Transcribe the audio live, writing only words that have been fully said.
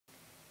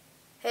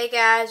Hey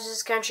guys, this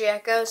is Country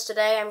Echoes.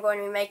 Today I'm going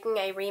to be making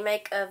a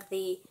remake of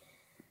the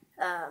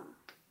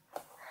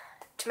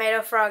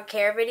Tomato Frog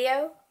Care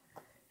video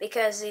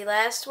because the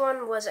last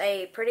one was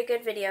a pretty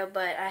good video,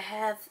 but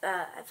I've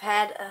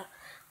had a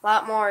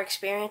lot more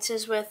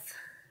experiences with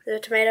the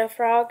Tomato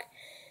Frog,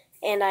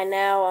 and I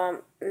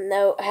now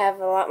have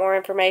a lot more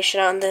information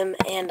on them,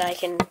 and I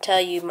can tell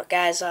you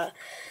guys a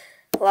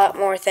lot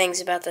more things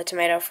about the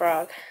Tomato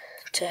Frog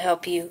to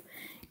help you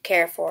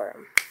care for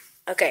them.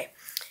 Okay.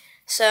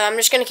 So I'm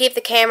just going to keep the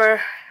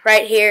camera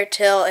right here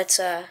till it's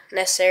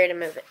necessary to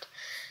move it.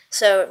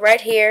 So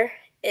right here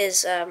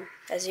is,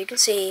 as you can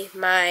see,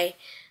 my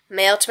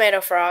male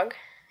tomato frog,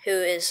 who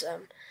is,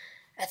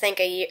 I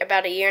think,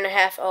 about a year and a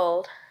half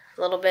old,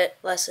 a little bit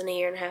less than a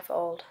year and a half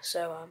old.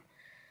 So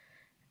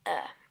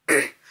I'm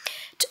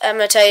going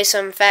to tell you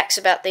some facts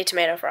about the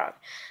tomato frog.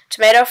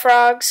 Tomato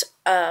frogs,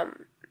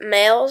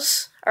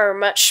 males are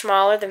much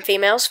smaller than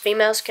females.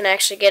 Females can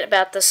actually get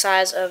about the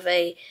size of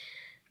a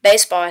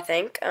baseball, I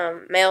think.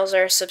 Males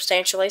are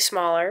substantially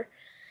smaller.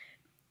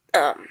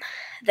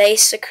 They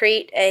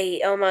secrete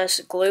a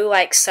almost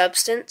glue-like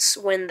substance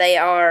when they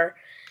are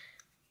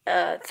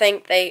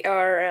think they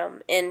are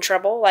in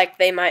trouble, like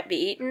they might be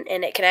eaten,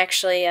 and it can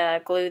actually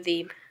glue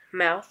the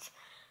mouth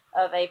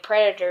of a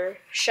predator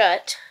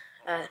shut,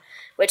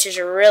 which is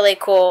a really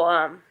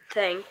cool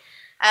thing.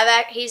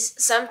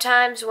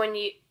 Sometimes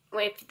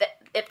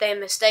if they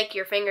mistake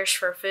your fingers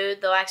for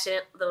food,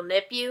 they'll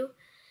nip you,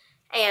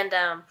 and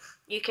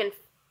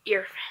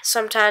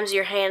sometimes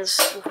your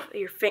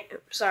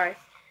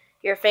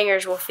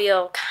fingers will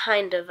feel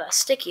kind of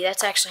sticky.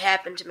 That's actually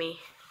happened to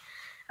me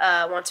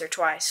once or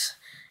twice.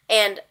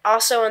 And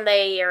also when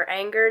they are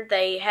angered,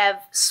 they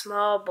have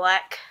small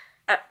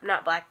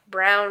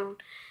brown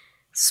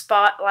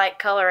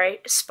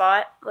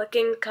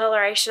spot-looking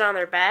coloration on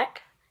their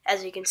back.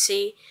 As you can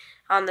see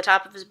on the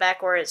top of his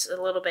back where it's a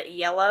little bit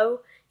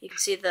yellow, you can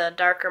see the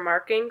darker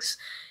markings.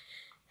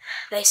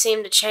 They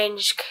seem to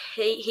change.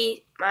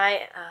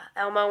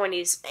 Elmo, when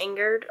he's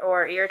angered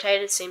or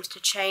irritated, seems to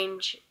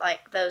change.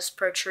 Like those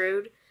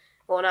protrude.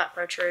 Well, not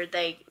protrude.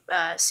 They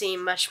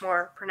seem much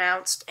more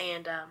pronounced,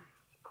 and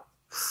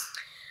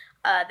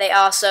they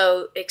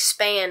also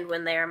expand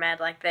when they are mad.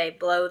 Like they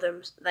blow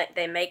them. Like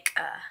they make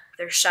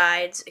their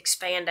sides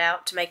expand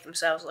out to make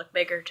themselves look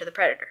bigger to the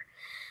predator.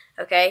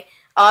 Okay.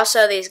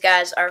 Also, these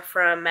guys are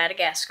from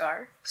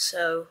Madagascar,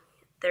 so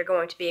they're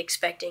going to be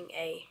expecting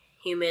a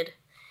humid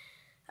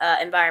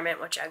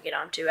environment, which I'll get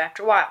onto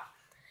after a while.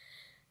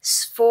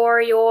 For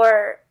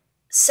your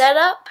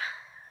setup,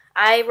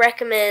 I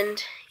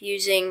recommend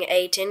using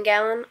a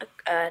 10-gallon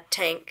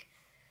tank,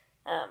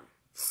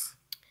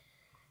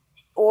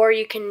 or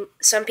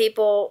some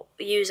people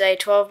use a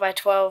 12 by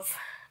 12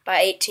 by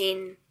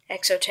 18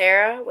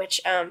 Exoterra,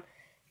 which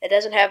it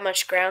doesn't have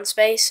much ground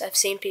space. I've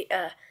seen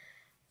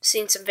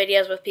some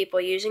videos with people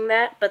using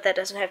that, but that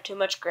doesn't have too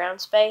much ground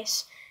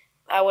space.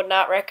 I would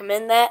not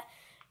recommend that.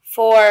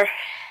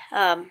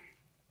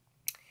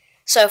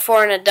 So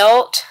for an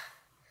adult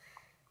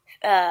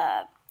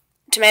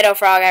tomato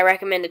frog, I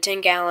recommend a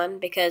 10-gallon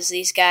because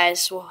these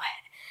guys will,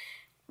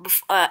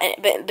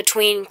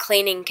 between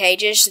cleaning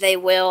cages, they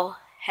will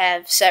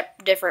have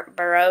different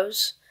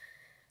burrows.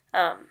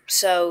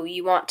 So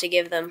you want to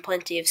give them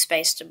plenty of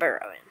space to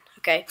burrow in.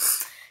 Okay,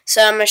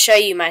 so I'm going to show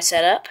you my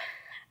setup.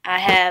 I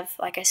have,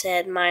 like I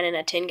said, mine in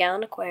a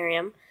 10-gallon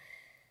aquarium.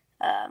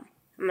 I'm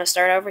going to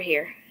start over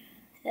here.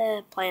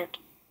 Plant.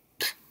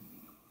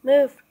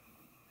 Move.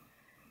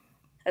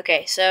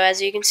 Okay, so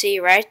as you can see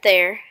right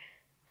there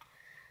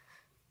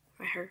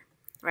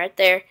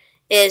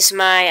is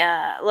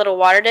my little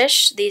water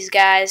dish. These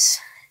guys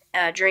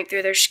drink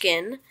through their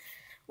skin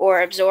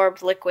or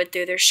absorb liquid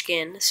through their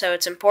skin, so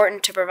it's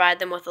important to provide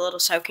them with a little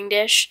soaking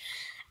dish.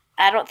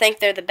 I don't think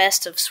they're the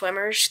best of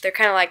swimmers. They're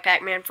kind of like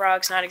Pac-Man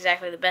frogs, not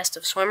exactly the best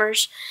of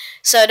swimmers,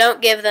 so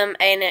don't give them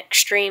an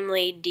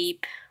extremely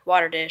deep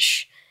water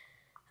dish.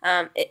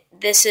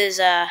 This is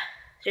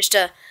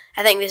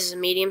I think this is a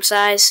medium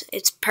size.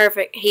 It's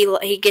perfect.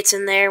 He gets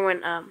in there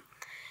when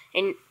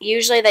and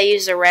usually they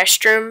use the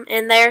restroom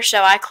in there,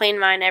 so I clean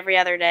mine every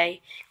other day,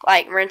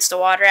 like rinse the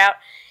water out.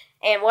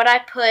 And what I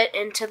put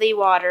into the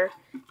water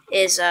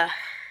is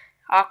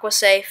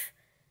Aquasafe,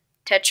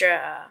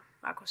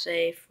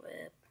 Aquasafe,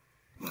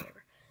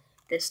 whatever,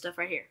 this stuff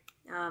right here.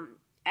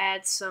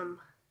 Add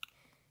some.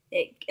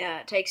 It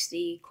takes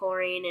the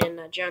chlorine and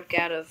junk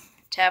out of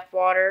tap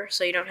water,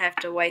 so you don't have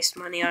to waste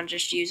money on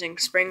just using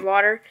spring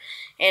water,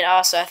 and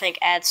also I think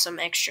add some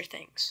extra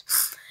things.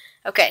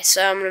 Okay,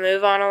 so I'm going to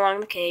move on along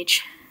the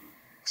cage.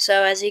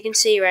 So as you can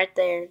see right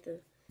there,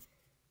 the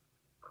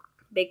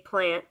big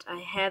plant,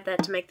 I have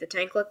that to make the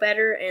tank look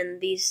better,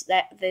 and this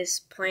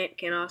plant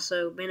can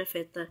also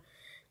benefit the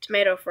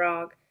tomato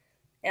frog.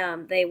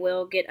 They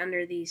will get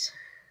under these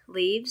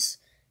leaves,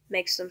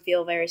 makes them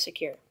feel very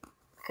secure,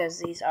 because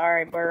these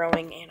are a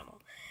burrowing animal.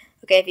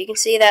 Okay, if you can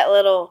see that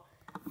little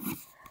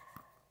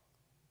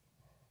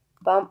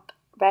bump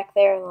back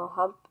there, a little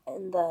hump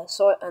in the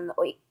soil,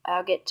 wait,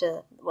 I'll get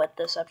to what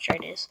the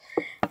substrate is.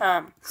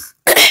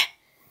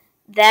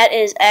 that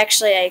is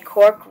actually a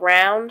cork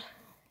round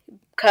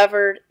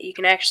covered. You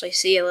can actually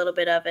see a little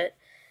bit of it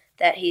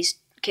that he's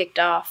kicked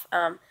off.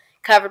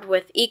 Covered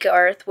with Eco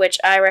Earth, which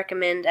I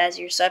recommend as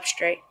your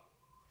substrate.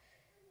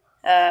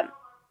 I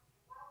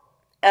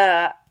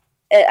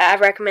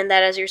recommend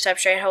that as your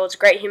substrate. It holds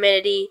great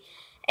humidity,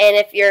 and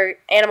if your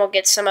animal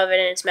gets some of it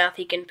in its mouth,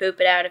 he can poop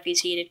it out if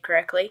he's heated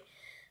correctly.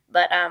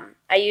 But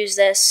I use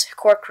this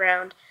cork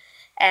round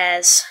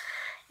as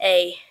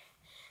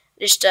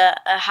just a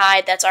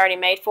hide that's already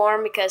made for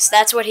him, because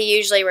that's what he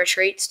usually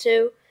retreats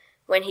to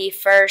when he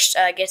first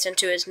gets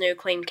into his new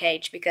clean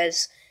cage,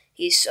 because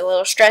he's a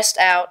little stressed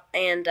out,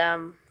 and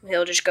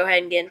he'll just go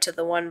ahead and get into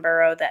the one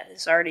burrow that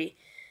has already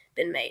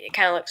been made. It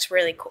kind of looks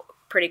really cool,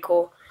 pretty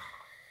cool.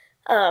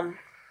 So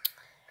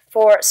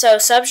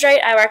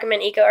substrate, I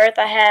recommend Eco Earth.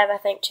 I have, I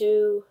think,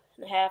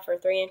 2.5 or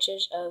 3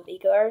 inches of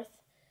Eco Earth.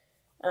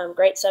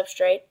 Great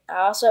substrate. I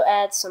also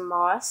add some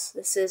moss.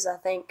 This is, I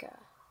think,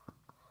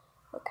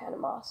 what kind of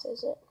moss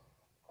is it?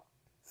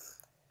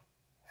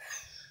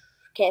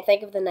 Can't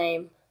think of the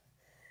name,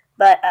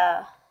 but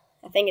I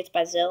think it's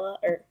by Zilla,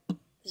 or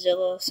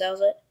Zilla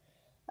sells it.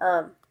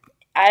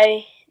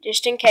 I,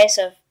 just in case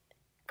of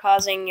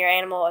causing your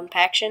animal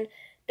impaction,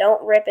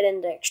 don't rip it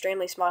into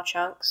extremely small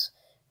chunks.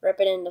 Rip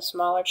it into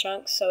smaller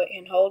chunks so it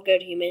can hold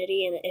good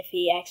humidity, and if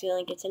he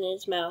accidentally gets it in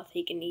his mouth,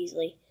 he can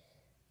easily,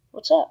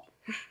 what's up?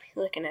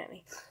 Looking at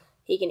me.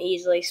 He can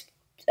easily spit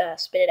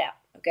it out,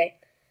 okay?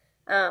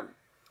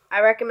 I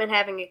recommend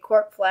having a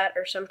cork flat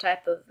or some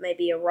type of,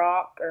 maybe a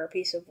rock or a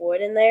piece of wood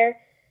in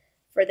there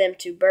for them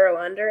to burrow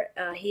under.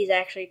 He's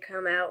actually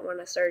come out when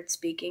I started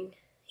speaking.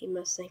 He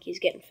must think he's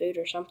getting food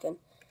or something,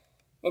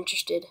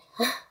 interested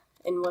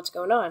in what's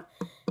going on.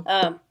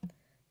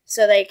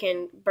 So they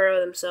can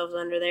burrow themselves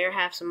under there,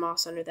 have some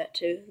moss under that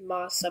too.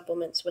 Moss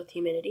supplements with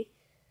humidity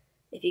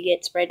if you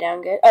get sprayed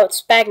down good. Oh, it's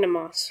sphagnum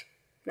moss.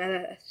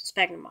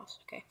 Sphagnum moss,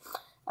 okay.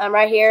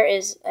 Right here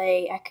is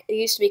it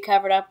used to be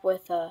covered up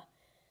with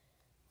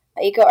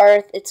Eco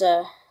Earth. It's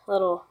a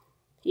little,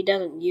 he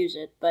doesn't use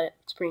it, but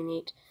it's pretty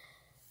neat.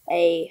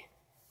 A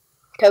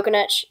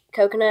coconut,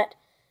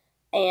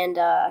 and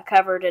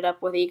covered it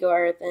up with Eco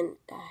Earth, and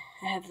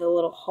I have the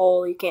little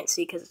hole you can't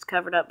see because it's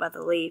covered up by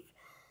the leaf,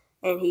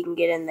 and he can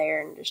get in there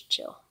and just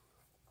chill.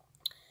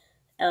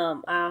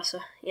 I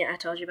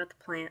told you about the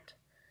plant.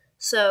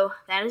 So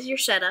that is your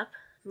setup.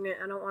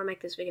 I don't want to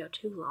make this video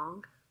too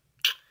long.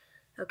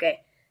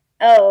 Okay.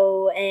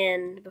 Oh,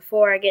 and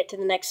before I get to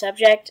the next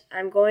subject,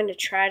 I'm going to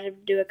try to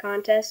do a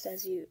contest,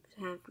 as you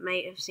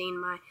may have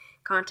seen my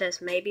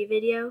contest maybe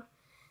video. I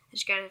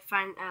just gotta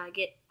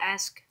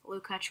ask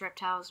Luke Hutch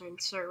Reptiles or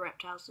Insert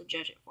Reptiles to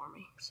judge it for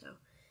me. So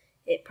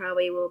it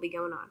probably will be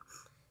going on.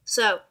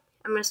 So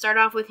I'm gonna start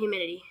off with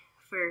humidity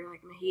for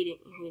like my heating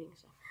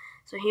stuff.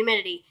 So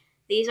humidity.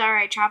 These are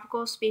a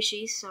tropical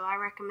species, so I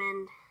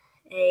recommend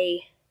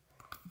a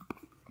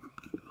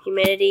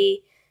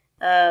humidity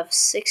of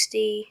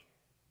 60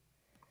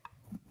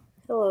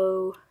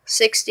 to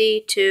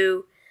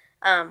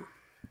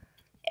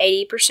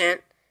 80%,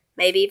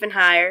 maybe even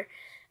higher.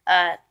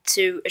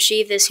 To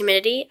achieve this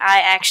humidity,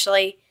 I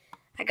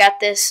got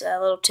this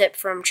little tip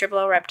from Triple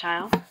O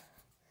Reptile.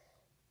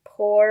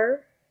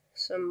 Pour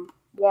some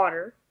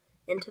water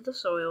into the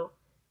soil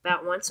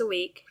about once a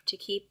week to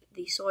keep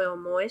the soil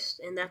moist,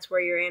 and that's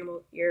where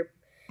your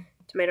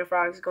tomato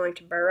frog is going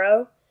to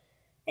burrow.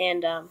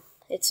 And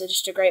it's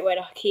just a great way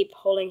to keep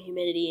holding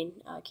humidity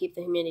and keep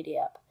the humidity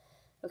up.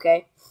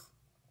 Okay.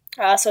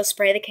 I also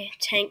spray the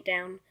tank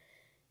down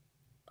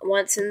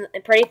once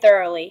pretty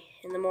thoroughly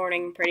in the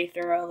morning, pretty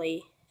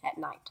thoroughly at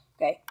night.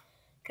 Okay,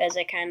 because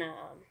it kind of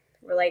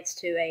relates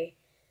to a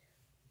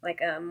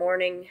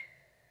morning,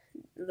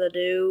 the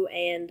dew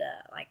and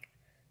like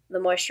the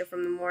moisture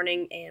from the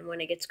morning, and when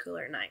it gets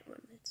cooler at night,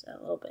 when it's a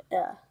little bit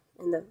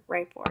in the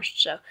rainforest.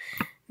 So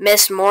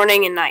mist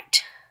morning and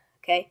night.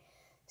 Okay,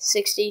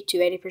 60 to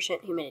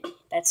 80% humidity.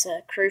 That's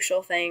a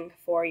crucial thing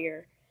for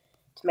your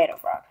tomato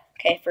frog.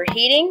 Okay, for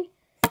heating,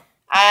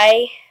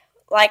 I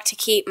like to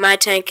keep my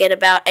tank at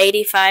about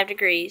 85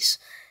 degrees,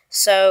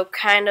 so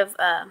kind of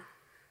a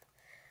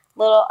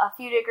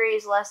few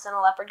degrees less than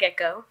a leopard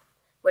gecko,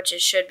 which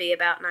should be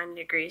about 90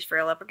 degrees for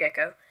a leopard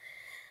gecko.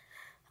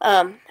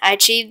 I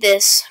achieved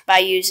this by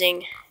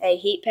using a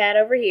heat pad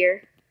over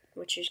here,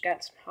 which has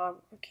got some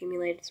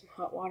accumulated some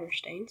hot water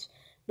stains,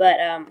 but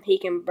he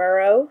can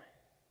burrow.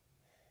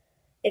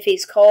 If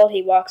he's cold,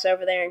 he walks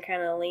over there and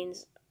kind of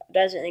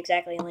doesn't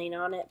exactly lean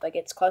on it, but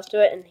gets close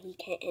to it, and he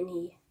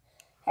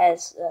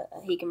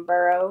can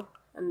burrow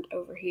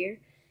over here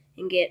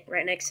and get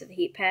right next to the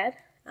heat pad.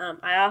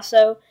 I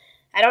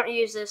don't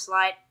use this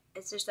light.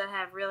 It's just I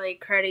have really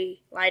cruddy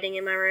lighting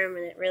in my room,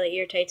 and it really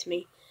irritates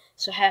me,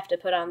 so I have to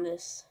put on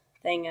this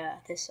thing,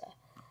 this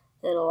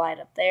little light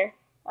up there.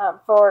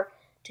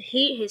 To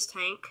heat his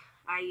tank,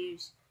 I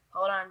use.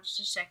 Hold on, just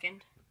a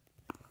second.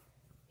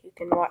 You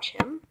can watch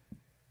him.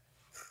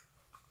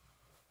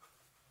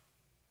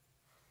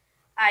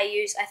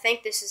 I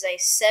think this is a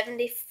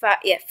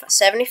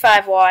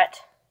 75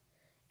 watt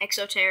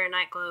Exoterra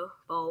Night Glow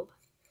bulb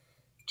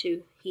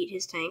to heat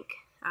his tank.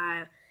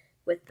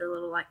 With the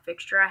little light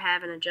fixture, I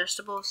have an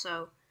adjustable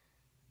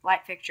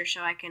light fixture,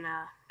 so I can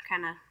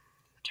kind of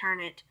turn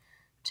it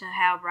to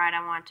how bright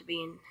I want it to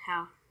be and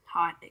how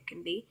hot it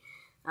can be.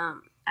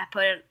 I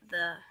put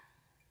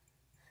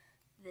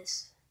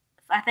this.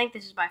 I think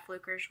this is by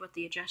Flukers with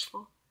the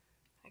adjustable.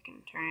 I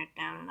can turn it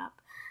down and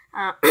up.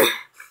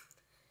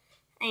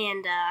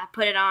 And I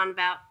put it on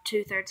about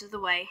 2/3 of the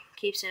way.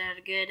 Keeps it at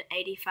a good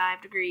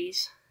 85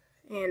 degrees.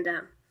 And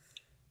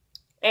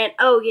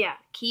oh yeah,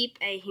 keep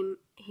a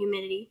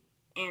humidity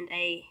and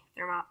a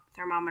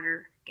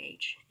thermometer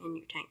gauge in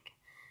your tank.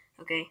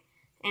 Okay,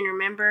 and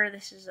remember,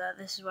 this is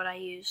what I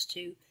use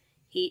to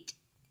heat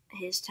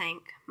his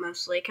tank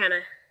mostly.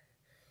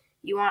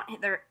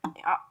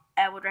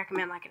 I would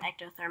recommend like an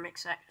ectothermic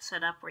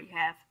setup where you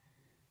have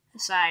a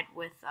side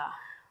with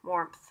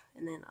warmth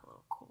and then a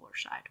little cooler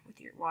side with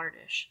your water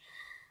dish.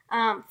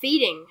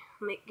 Feeding.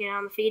 Let me get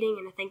on the feeding,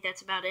 and I think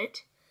that's about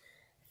it.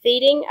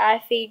 Feeding, I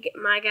feed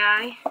my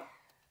guy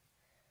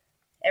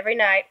every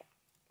night.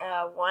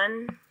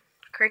 One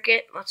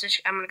cricket.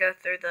 I'm gonna go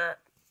through the.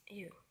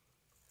 Ew.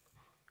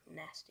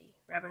 Nasty.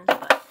 Rubbing his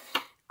butt.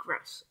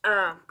 Gross.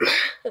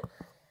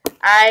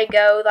 I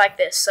go like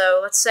this. So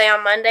let's say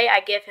on Monday I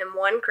give him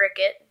one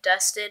cricket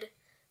dusted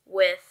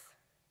with,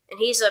 and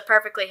he's a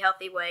perfectly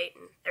healthy weight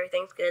and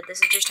everything's good.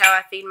 This is just how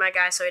I feed my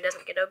guy so he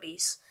doesn't get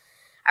obese.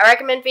 I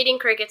recommend feeding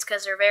crickets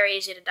because they're very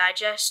easy to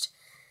digest.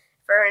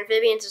 For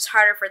amphibians, it's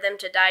harder for them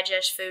to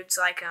digest foods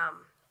like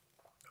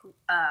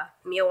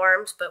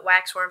mealworms, but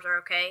waxworms are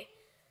okay.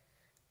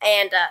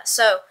 And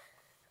so,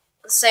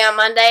 let's say on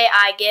Monday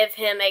I give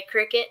him a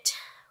cricket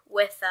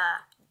with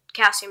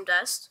calcium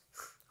dust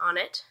on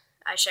it.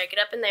 I shake it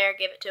up in there,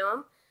 give it to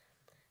him.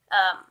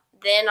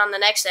 Then on the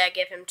next day I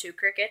give him 2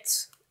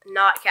 crickets,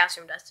 not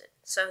calcium dusted.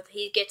 So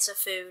he gets a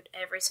food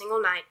every single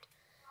night.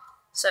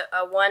 So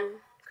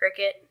 1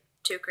 cricket,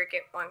 2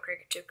 cricket, 1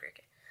 cricket, 2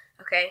 cricket.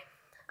 Okay.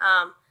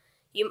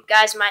 You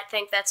guys might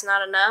think that's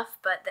not enough,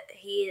 but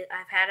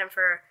I've had him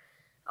for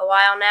a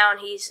while now, and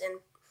he's in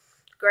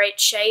great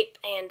shape,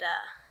 and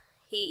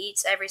he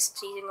eats every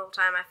single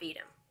time I feed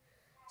him.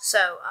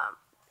 So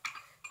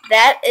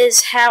that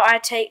is how I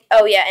take.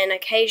 Oh yeah, and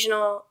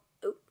occasional.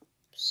 Oops,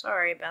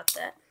 sorry about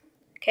that.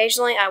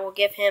 Occasionally, I will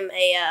give him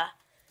a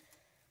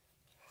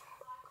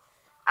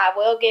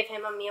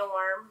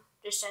mealworm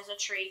just as a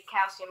treat,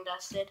 calcium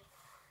dusted.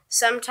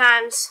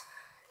 Sometimes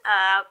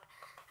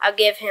I'll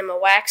give him a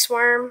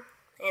waxworm,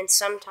 and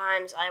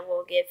sometimes I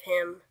will give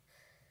him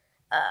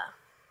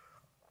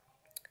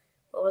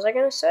what was I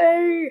going to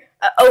say?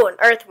 An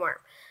earthworm.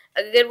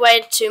 A good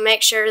way to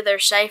make sure they're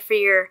safe for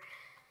your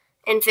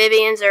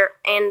amphibians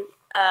and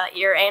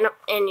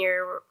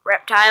your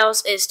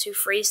reptiles is to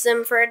freeze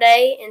them for a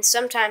day, and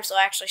sometimes they'll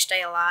actually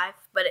stay alive,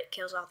 but it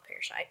kills all the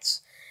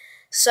parasites.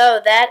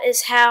 So that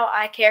is how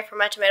I care for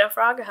my tomato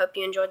frog. I hope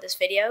you enjoyed this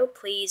video.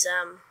 Please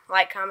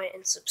like, comment,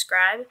 and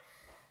subscribe.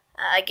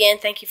 Again,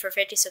 thank you for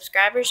 50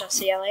 subscribers. I'll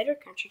see y'all later.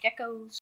 Country Geckos.